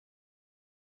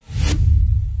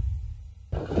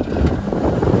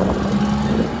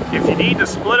if you need to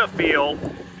split a field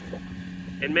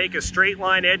and make a straight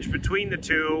line edge between the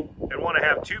two and want to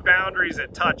have two boundaries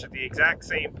that touch at the exact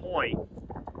same point,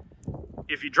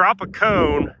 if you drop a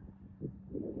cone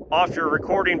off your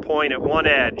recording point at one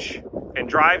edge and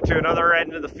drive to another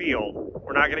end of the field,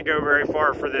 we're not going to go very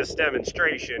far for this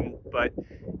demonstration, but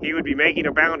he would be making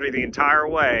a boundary the entire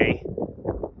way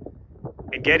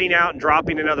and getting out and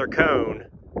dropping another cone.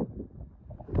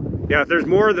 Now, if there's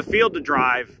more of the field to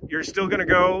drive, you're still going to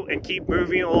go and keep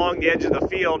moving along the edge of the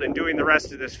field and doing the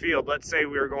rest of this field. Let's say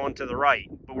we were going to the right,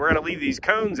 but we're going to leave these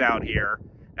cones out here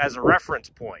as a reference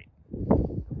point.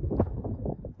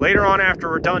 Later on, after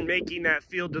we're done making that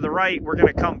field to the right, we're going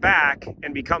to come back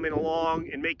and be coming along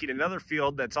and making another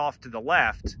field that's off to the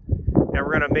left. And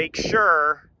we're going to make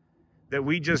sure that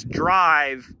we just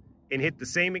drive and hit the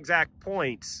same exact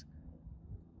points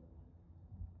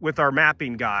with our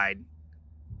mapping guide.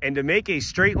 And to make a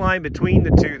straight line between the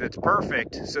two that's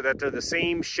perfect so that they're the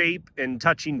same shape and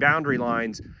touching boundary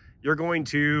lines, you're going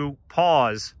to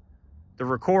pause the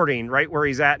recording right where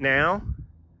he's at now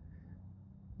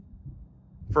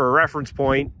for a reference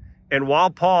point, and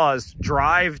while paused,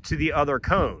 drive to the other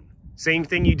cone. Same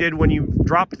thing you did when you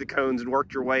dropped the cones and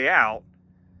worked your way out.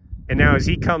 And now as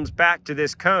he comes back to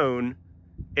this cone,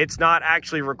 it's not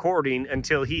actually recording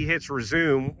until he hits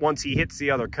resume once he hits the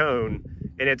other cone,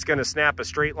 and it's going to snap a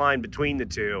straight line between the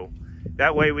two.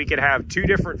 That way we could have two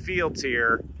different fields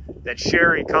here that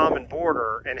share a common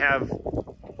border and have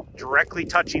directly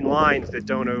touching lines that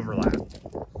don't overlap.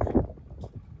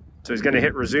 So he's going to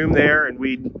hit resume there, and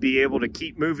we'd be able to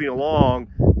keep moving along.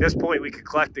 At this point, we could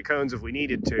collect the cones if we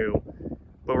needed to,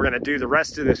 but we're going to do the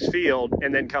rest of this field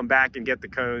and then come back and get the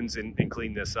cones and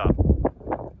clean this up.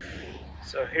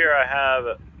 So here I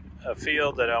have a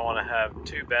field that I want to have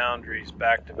two boundaries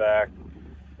back to back.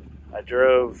 I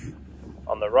drove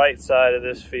on the right side of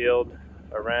this field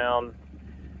around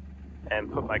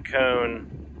and put my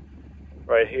cone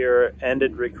right here,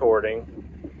 ended recording.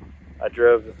 I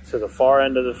drove to the far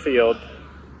end of the field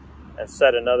and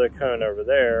set another cone over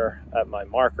there at my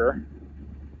marker,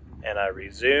 and I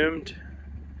resumed,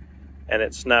 and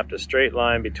it snapped a straight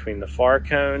line between the far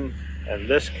cone and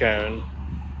this cone.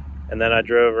 And then I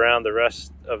drove around the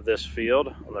rest of this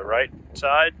field on the right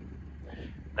side.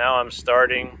 Now I'm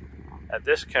starting at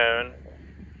this cone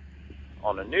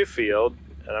on a new field,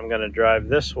 and I'm going to drive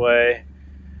this way.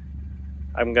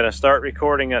 I'm going to start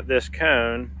recording at this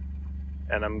cone,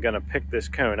 and I'm going to pick this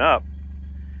cone up,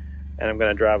 and I'm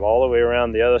going to drive all the way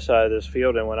around the other side of this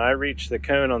field. And when I reach the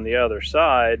cone on the other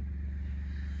side,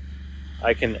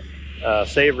 I can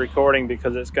save recording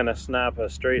because it's going to snap a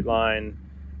straight line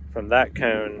from that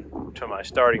cone to my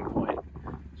starting point.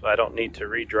 So I don't need to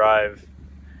redrive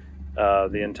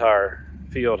the entire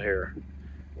field here,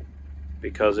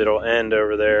 because it'll end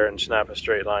over there and snap a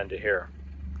straight line to here.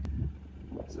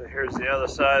 So here's the other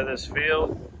side of this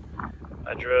field.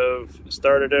 I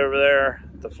started over there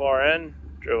at the far end,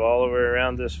 drove all the way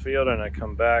around this field, and I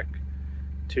come back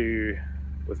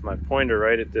with my pointer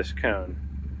right at this cone.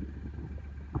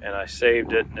 And I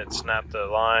saved it, and it snapped a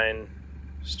line,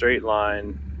 straight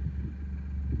line.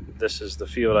 This is the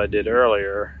field I did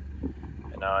earlier,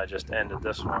 and now I just ended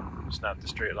this one, snapped the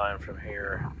straight line from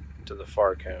here to the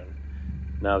far cone.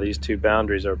 Now these two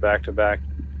boundaries are back to back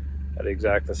at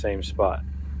exact the same spot.